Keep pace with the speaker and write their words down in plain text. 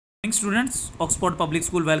morning students, Oxford Public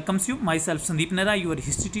School welcomes you. Myself Sandeep Nehra, your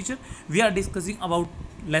history teacher. We are discussing about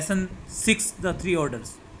lesson 6, the three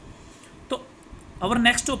orders. तो our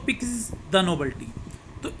next topic is the nobility.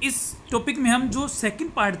 तो इस topic में हम जो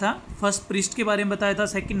second part था, first priest के बारे में बताया था,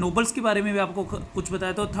 सेकंड नोबल्स के बारे में भी आपको कुछ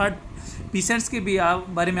बताया था, थर्ड पीसेंट्स के भी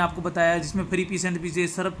बारे में आपको बताया, जिसमें फ्री पीसेंट भी थे,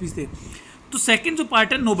 सरफ भी थे. तो सेकंड जो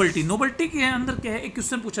पार्ट है नोबल्टी, नोबल्टी के अंदर क्या है, एक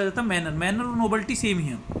क्वेश्चन पूछा जाता है मैनर. मैनर और नोबल्टी सेम ही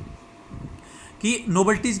है कि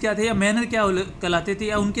नोबल्टीज़ क्या थे या मैनर क्या कहलाते थे,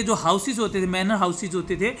 या उनके जो हाउसेस होते थे, मैनर हाउसेस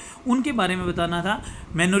होते थे, उनके बारे में बताना था,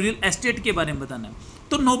 मैनोरियल एस्टेट के बारे में बताना.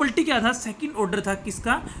 तो नोबल्टी क्या था, सेकंड ऑर्डर था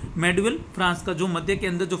किसका, मेडिवल फ्रांस का. जो मध्य के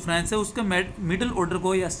अंदर जो फ्रांस है उसका मिडिल ऑर्डर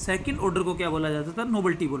को या सेकंड ऑर्डर को क्या बोला जाता था,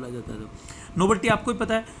 नोबल्टी बोला जाता था. नोबल्टी आपको ही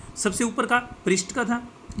पता है, सबसे ऊपर का प्रिस्ट का था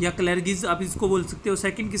या क्लर्जीज आप इसको बोल सकते हो.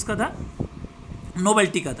 सेकंड किसका था,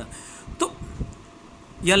 नोबल्टी का था. तो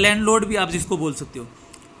या लैंडलॉर्ड भी आप जिसको बोल सकते हो.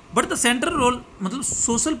 बट द सेंट्रल रोल मतलब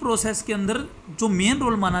सोशल प्रोसेस के अंदर जो मेन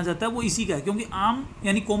रोल माना जाता है वो इसी का है, क्योंकि आम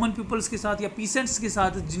यानी कॉमन पीपल्स के साथ या पीसेंट्स के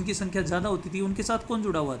साथ जिनकी संख्या ज़्यादा होती थी उनके साथ कौन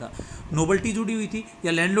जुड़ा हुआ था, नोबल्टी जुड़ी हुई थी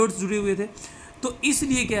या लैंडलॉर्ड्स जुड़े हुए थे. तो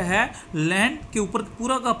इसलिए क्या है, लैंड के ऊपर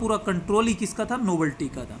पूरा का पूरा कंट्रोल ही किसका था, नोबल्टी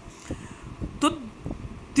का था. तो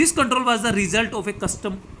this control was the result of A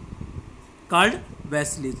custom called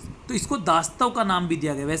वैसलिज. तो इसको दास्तव का नाम भी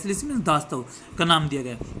दिया गया, वैसलिज मीन्स दास्तव का नाम दिया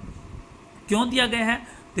गया. क्यों दिया गया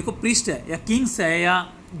है, देखो प्रिस्ट है या किंग्स है या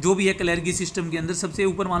जो भी है क्लर्जी सिस्टम के अंदर, सबसे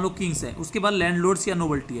ऊपर मान लो किंग्स है, उसके बाद लैंडलॉर्ड्स या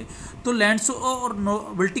नोबल्टी है. तो लैंड्स और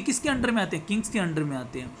नोबल्टी किसके अंडर में आते हैं, किंग्स के अंडर में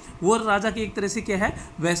आते हैं. वो राजा के एक तरह से क्या है,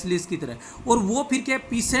 वैसलिस की तरह, और वो फिर क्या है,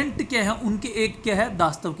 पीसेंट क्या है, उनके एक क्या है,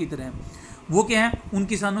 दास्तव की तरह है. वो क्या है, उन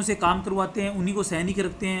किसानों से काम करवाते हैं, उन्हीं को सैनिक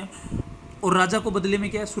रखते हैं, और राजा को बदले में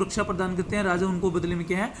क्या है, सुरक्षा प्रदान करते हैं. राजा उनको बदले में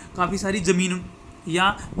क्या है, काफ़ी सारी ज़मीन या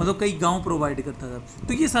मतलब कई गाँव प्रोवाइड करता था.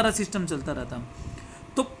 तो ये सारा सिस्टम चलता रहता.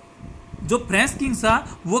 तो जो फ्रेंच किंग था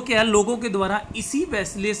वो क्या है, लोगों के द्वारा इसी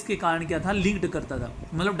वैसलेस के कारण क्या था, लिंक्ड करता था.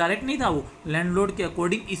 मतलब डायरेक्ट नहीं था, वो लैंडलॉर्ड के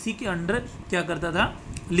अकॉर्डिंग इसी के अंडर क्या करता था,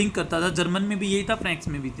 लिंक करता था. जर्मन में भी यही था, फ्रेंच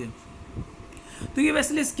में भी थे. तो ये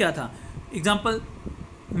वैसलेस क्या था, एग्जाम्पल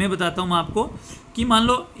मैं बताता हूँ मैं आपको कि मान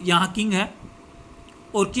लो यहाँ किंग है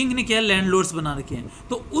और किंग ने क्या है, लैंडलॉर्ड्स बना रखे हैं.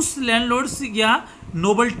 तो उस लैंडलॉर्ड्स या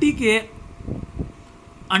नोबल्टी के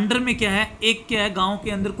अंडर में क्या है, एक क्या है, गांव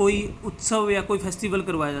के अंदर कोई उत्सव या कोई फेस्टिवल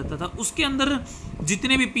करवाया जाता था. उसके अंदर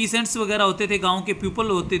जितने भी पीसेंट्स वगैरह होते थे, गांव के पीपल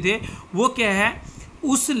होते थे, वो क्या है,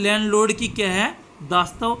 उस लैंडलॉर्ड की क्या है,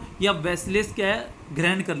 दास्तव या वैसलेस क्या है,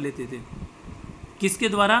 ग्रहण कर लेते थे. किसके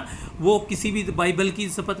द्वारा, वो किसी भी बाइबल की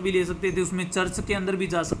शपथ भी ले सकते थे, उसमें चर्च के अंदर भी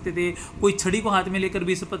जा सकते थे, कोई छड़ी को हाथ में लेकर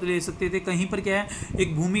भी शपथ ले सकते थे. कहीं पर क्या है,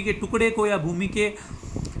 एक भूमि के टुकड़े को या भूमि के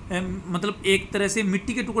मतलब एक तरह से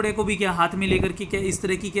मिट्टी के टुकड़े को भी क्या हाथ में लेकर के क्या इस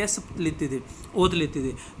तरह की क्या शपथ लेते थे, ओथ लेते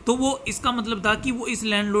थे. तो वो इसका मतलब था कि वो इस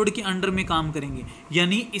लैंडलॉर्ड के अंडर में काम करेंगे,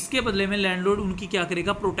 यानी इसके बदले में लैंडलॉर्ड उनकी क्या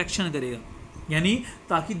करेगा, प्रोटेक्शन करेगा, यानी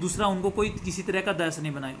ताकि दूसरा उनको कोई किसी तरह का दास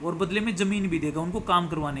नहीं बनाए, और बदले में ज़मीन भी देगा उनको काम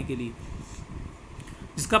करवाने के लिए.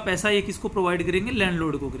 जिसका पैसा ये किसको प्रोवाइड करेंगे,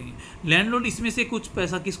 लैंडलॉर्ड को करेंगे. लैंडलॉर्ड इसमें से कुछ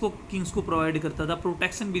पैसा किसको, किंग्स को प्रोवाइड करता था,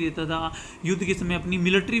 प्रोटेक्शन भी देता था. युद्ध के समय अपनी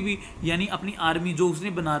मिलिट्री भी यानी अपनी आर्मी जो उसने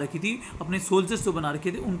बना रखी थी, अपने सोल्जर्स जो बना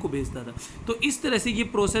रखे थे उनको भेजता था. तो इस तरह से ये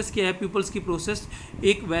प्रोसेस क्या है, पीपल्स की प्रोसेस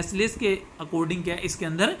एक वैसलेस के अकॉर्डिंग क्या है, इसके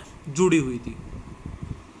अंदर जुड़ी हुई थी.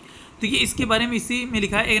 तो ये इसके बारे में इसी में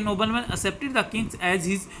लिखा है, ए nobleman accepted the Kings as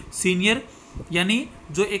his senior, यानी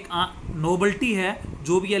जो एक नोबल्टी है,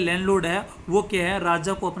 जो भी है लैंडलॉर्ड है, वो क्या है,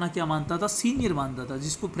 राजा को अपना क्या मानता था, सीनियर मानता था,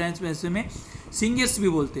 जिसको फ्रेंच भाषा में सीनियर्स भी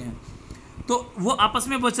बोलते हैं. तो वो आपस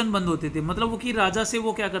में वचनबद्ध होते थे, मतलब वो कि राजा से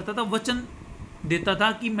वो क्या करता था, वचन देता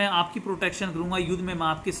था कि मैं आपकी प्रोटेक्शन करूंगा, युद्ध में मैं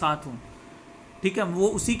आपके साथ हूँ, ठीक है. वो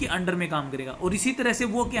उसी के अंडर में काम करेगा. और इसी तरह से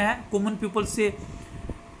वो क्या है, कॉमन पीपल से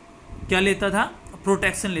क्या लेता था,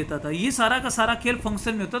 प्रोटेक्शन लेता था. ये सारा का सारा खेल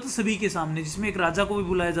फंक्शन में होता था सभी के सामने, जिसमें एक राजा को भी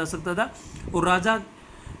बुलाया जा सकता था, और राजा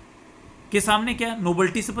के सामने क्या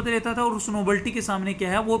नोबल्टी शपथ लेता था, और उस नोबल्टी के सामने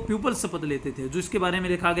क्या है, वो पीपल शपथ लेते थे. जो इसके बारे में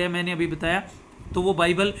लिखा गया मैंने अभी बताया. तो वो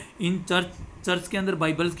बाइबल इन चर्च के अंदर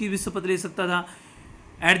बाइबल की भी शपथ ले सकता था.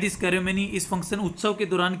 एट दिस सेरेमनी, इस फंक्शन उत्सव के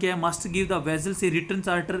दौरान क्या है, मास्टर गिव द वेजल से रिटर्न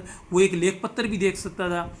चार्टर, वो एक लेख पत्र भी देख सकता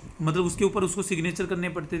था, मतलब उसके ऊपर उसको सिग्नेचर करने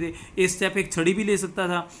पड़ते थे. एक स्टेप एक छड़ी भी ले सकता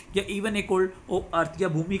था, या इवन एक कोल्ड ऑफ अर्थ या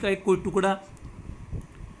भूमि का एक कोई टुकड़ा,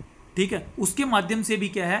 ठीक है, उसके माध्यम से भी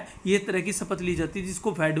क्या है, ये तरह की शपथ ली जाती है,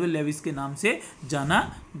 जिसको फेडरल लेविस के नाम से जाना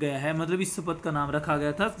गया है. मतलब इस शपथ का नाम रखा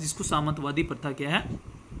गया था, जिसको सामंतवादी प्रथा क्या है,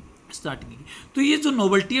 स्टार्ट की. तो ये जो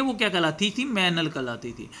नोबल्टी है वो क्या कहलाती थी, मैनर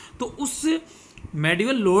कहलाती थी. तो उस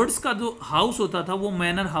मेडिवल लॉर्ड्स का जो हाउस होता था वो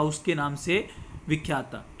मैनर हाउस के नाम से विख्यात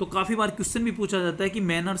था. तो काफ़ी बार क्वेश्चन भी पूछा जाता है कि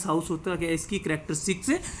मैनर्स हाउस होता है क्या, इसकी कैरेक्टरिस्टिक्स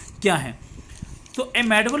क्या है. तो ए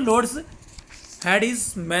medieval Lord's had his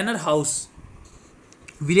manor house.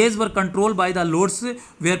 Village were control by the Lord's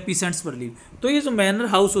where peasants were live. तो ये जो मैनर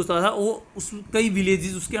हाउस होता था वो उस कई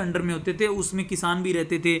विलेजेस उसके अंडर में होते थे, उसमें किसान भी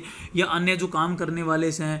रहते थे या अन्य जो काम करने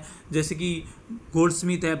वाले हैं जैसे कि गोल्ड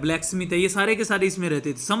स्मिथ है, ब्लैक स्मिथ है, ये सारे के सारे इसमें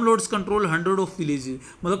रहते थे। सम लॉर्ड्स कंट्रोल 100 ऑफ विलेज,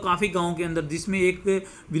 मतलब काफ़ी गाँव के अंदर, जिसमें एक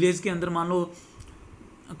विलेज के अंदर मान लो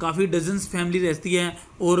काफ़ी डजन्स फैमिली रहती है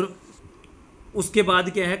और उसके बाद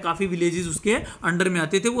क्या है काफ़ी विलेजेस उसके अंडर में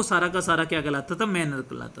आते थे, वो सारा का सारा क्या कहलाता था, मैनर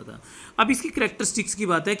कहलाता था। अब इसकी करेक्टरिस्टिक्स की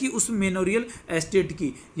बात है कि उस मैनोरियल एस्टेट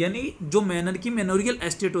की, यानी जो मैनर की मैनोरियल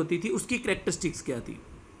एस्टेट होती थी उसकी करेक्टरिस्टिक्स क्या थी।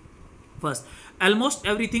 First, almost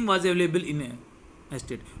everything was available in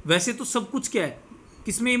estate. वैसे तो सब कुछ क्या है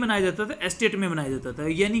किस में ही बनाया जाता था, एस्टेट में बनाया जाता था,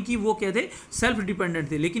 यानी कि वो क्या थे, सेल्फ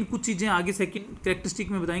डिपेंडेंट थे। लेकिन कुछ चीज़ें आगे सेकंड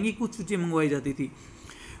करेक्टरिस्टिक में बताएंगे, कुछ चीज़ें मंगवाई जाती थी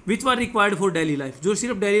which are required for daily life, जो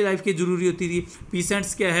सिर्फ डेली लाइफ की जरूरी होती थी।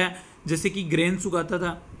 पीसेंट्स क्या है, जैसे कि ग्रेन्स उगाता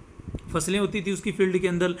था, फसलें होती थी उसकी फील्ड के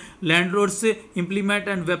अंदर। Landlords implement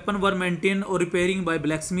and weapon were maintain और रिपेयरिंग बाय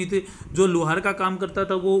ब्लैक स्मिथ, जो लोहार का काम करता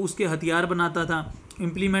था वो उसके हथियार बनाता था,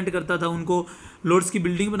 इम्प्लीमेंट करता था उनको। लॉर्ड्स की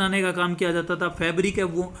बिल्डिंग बनाने का काम किया जाता था। फैब्रिक है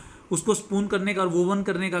वो उसको स्पून करने का और वोवन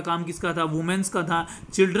करने का काम किसका था, वुमेन्स का था।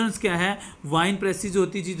 चिल्ड्रंस क्या है, वाइन प्रेसेज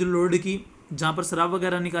होती थी जो लॉर्ड की, जहाँ पर शराब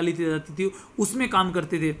वगैरह निकाली जाती थी, उसमें काम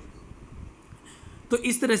करते थे। तो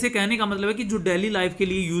इस तरह से कहने का मतलब है कि जो डेली लाइफ के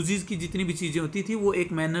लिए यूजेस की जितनी भी चीज़ें होती थी वो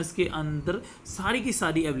एक मैनर्स के अंदर सारी की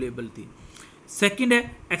सारी अवेलेबल थी। सेकंड है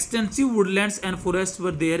extensive Woodlands and forest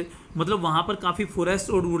were there, मतलब वहाँ पर काफ़ी फॉरेस्ट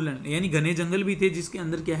और वुडलैंड यानी घने जंगल भी थे, जिसके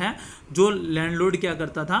अंदर क्या है जो लैंडलॉर्ड क्या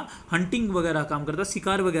करता था, हंटिंग वगैरह काम करता,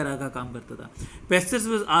 शिकार वगैरह का काम करता था। Pesters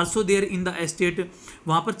was also there in the estate,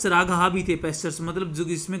 वहाँ पर चरागाह भी थे। पेस्टर्स मतलब जो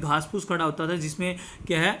जिसमें घास फूस खड़ा होता था, जिसमें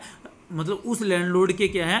क्या है मतलब उस लैंडलॉर्ड के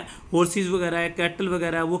क्या है हॉर्सेज वगैरह है, कैटल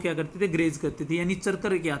वगैरह है, वो क्या करते थे, ग्रेज करते थे, यानी चर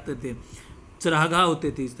कर के आते थे, चरागाह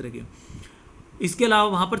होते थे इस तरह के। इसके अलावा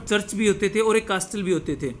वहाँ पर चर्च भी होते थे और एक कास्टल भी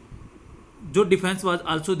होते थे। जो defence was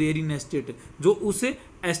also there in estate, जो उस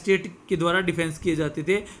एस्टेट के द्वारा डिफेंस किए जाते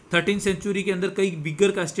थे। 13वीं सेंचुरी के अंदर कई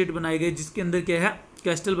बिगर का एस्टेट बनाए गए, जिसके अंदर क्या है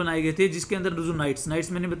कैस्टल बनाए गए थे, जिसके अंदर जो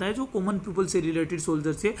नाइट्स मैंने बताया जो कॉमन पीपल से रिलेटेड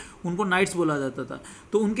सोल्जर थे उनको नाइट्स बोला जाता था,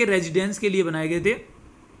 तो उनके रेजिडेंस के लिए बनाए गए थे,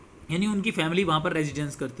 यानी उनकी फैमिली वहाँ पर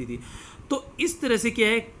रेजिडेंस करती थी। तो इस तरह से क्या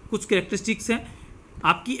है कुछ कैरेक्टरिस्टिक्स हैं।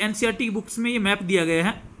 आपकी एनसीईआरटी बुक्स में ये मैप दिया गया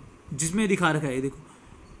है जिसमें दिखा रखा है, देखो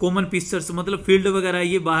कॉमन पिक्चर्स मतलब फील्ड वगैरह,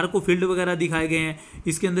 ये बाहर को फील्ड वगैरह दिखाए गए हैं।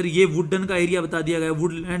 इसके अंदर ये वुडन का एरिया बता दिया गया है,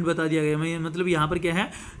 वुडलैंड बता दिया गया है, मतलब यहाँ पर क्या है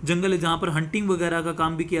जंगल है जहाँ पर हंटिंग वगैरह का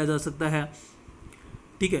काम भी किया जा सकता है।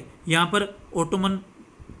 ठीक है, यहाँ पर ऑटोमन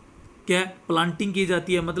क्या है प्लांटिंग की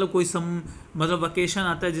जाती है, मतलब कोई मतलब वेकेशन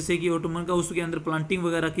आता है जैसे कि ऑटोमन का, उसके अंदर प्लांटिंग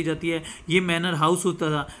वगैरह की जाती है। ये मैनर हाउस होता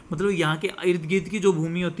था, मतलब यहाँ के इर्द गिर्द की जो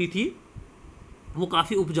भूमि होती थी वो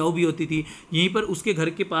काफ़ी उपजाऊ भी होती थी। यहीं पर उसके घर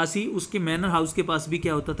के पास ही उसके मैनर हाउस के पास भी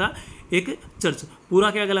क्या होता था, एक चर्च, पूरा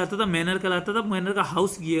क्या कहलाता था, मैनर कहलाता था, मैनर का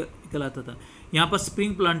हाउस ये कहलाता था। यहाँ पर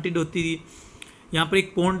स्प्रिंग प्लांटेड होती थी। यहाँ पर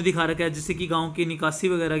एक पॉन्ड दिखा रखा है, जैसे कि गांव की निकासी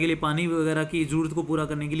वगैरह के लिए पानी वगैरह की ज़रूरत को पूरा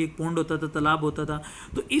करने के लिए एक पॉन्ड होता था, तालाब होता था।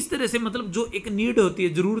 तो इस तरह से मतलब जो एक नीड होती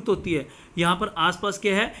है, ज़रूरत होती है, यहाँ पर आसपास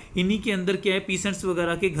क्या है इन्हीं के अंदर क्या है पीसेंट्स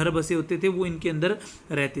वगैरह के घर बसे होते थे, वो इनके अंदर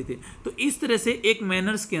रहते थे। तो इस तरह से एक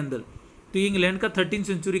मैनर्स के अंदर, तो ये इंग्लैंड का 13वीं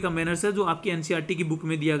सेंचुरी का मैनर्स है जो आपकी एनसीईआरटी की बुक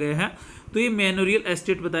में दिया गया है। तो ये मैनोरियल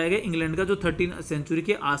एस्टेट बताया गया इंग्लैंड का जो 13वीं सेंचुरी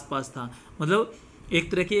के आसपास था, मतलब एक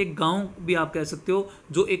तरह के एक गांव भी आप कह सकते हो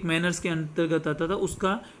जो एक मैनर्स के अंतर्गत आता था,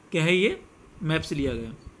 उसका क्या है ये मैप से लिया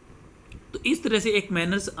गया। तो इस तरह से एक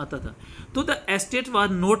मैनर्स आता था। तो the estate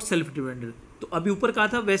was not self dependent, तो अभी ऊपर कहा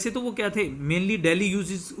था वैसे तो वो क्या थे मेनली डेली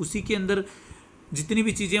यूजेस, उसी के अंदर जितनी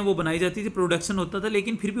भी चीज़ें वो बनाई जाती थी, प्रोडक्शन होता था,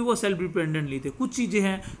 लेकिन फिर भी वो सेल्फ डिपेंडेंटली थे। कुछ चीज़ें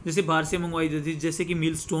हैं जैसे बाहर से मंगवाई जाती थी, जैसे कि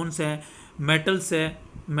मिल स्टोन्स है, मेटल्स है,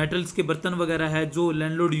 मेटल्स के बर्तन वगैरह है जो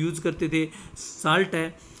लैंडलॉर्ड यूज़ करते थे, साल्ट है,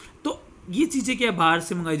 तो ये चीज़ें क्या बाहर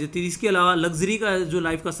से मंगाई जाती थी। इसके अलावा लग्जरी का जो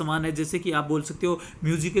लाइफ का सामान है, जैसे कि आप बोल सकते हो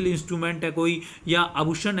म्यूजिकल इंस्ट्रूमेंट है कोई, या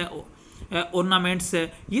आभूषण है, ऑर्नामेंट्स है,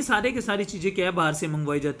 ये सारे के सारी चीज़ें क्या है बाहर से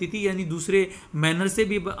मंगवाई जाती थी, यानी दूसरे मैनर से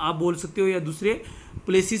भी आप बोल सकते हो या दूसरे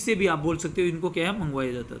प्लेसेस से भी आप बोल सकते हो, इनको क्या है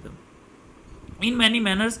मंगवाया जाता था। In many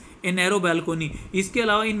manners a narrow balcony, इसके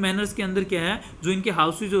अलावा इन मैनर्स के अंदर क्या है जो इनके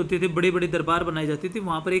हाउसेज होते थे, बड़े बड़े दरबार बनाए जाते थे,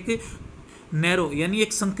 वहाँ पर एक नैरो यानी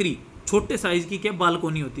एक संकरी छोटे साइज की क्या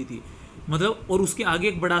बालकोनी होती थी, मतलब और उसके आगे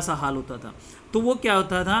एक बड़ा सा हाल होता था। तो वो क्या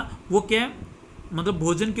होता था, वो क्या मतलब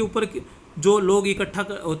भोजन के ऊपर जो लोग इकट्ठा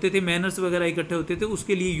होते थे, मैनर्स वगैरह इकट्ठे होते थे,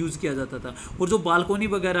 उसके लिए यूज़ किया जाता था। और जो बालकोनी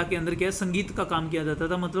वगैरह के अंदर क्या है संगीत का काम किया जाता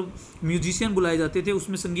था, मतलब म्यूजिशियन बुलाए जाते थे,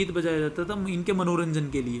 उसमें संगीत बजाया जाता था इनके मनोरंजन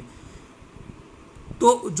के लिए।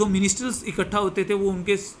 तो जो मिनिस्टर्स इकट्ठा होते थे वो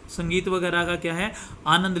उनके संगीत वगैरह का क्या है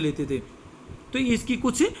आनंद लेते थे। तो ये इसकी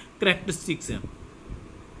कुछ करेक्टरिस्टिक्स हैं।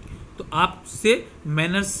 तो आपसे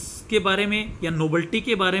मैनर्स के बारे में या नोबल्टी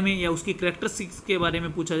के बारे में या उसकी करेक्टरिस्टिक्स के बारे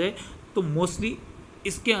में पूछा जाए तो मोस्टली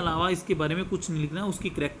इसके अलावा इसके बारे में कुछ नहीं लिखना। उसकी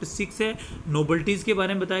करेक्टरिस्टिक्स है, नोबल्टीज़ के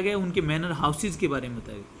बारे में बताया गया, उनके मैनर हाउसेज के बारे में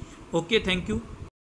बताया गया। Okay, thank you.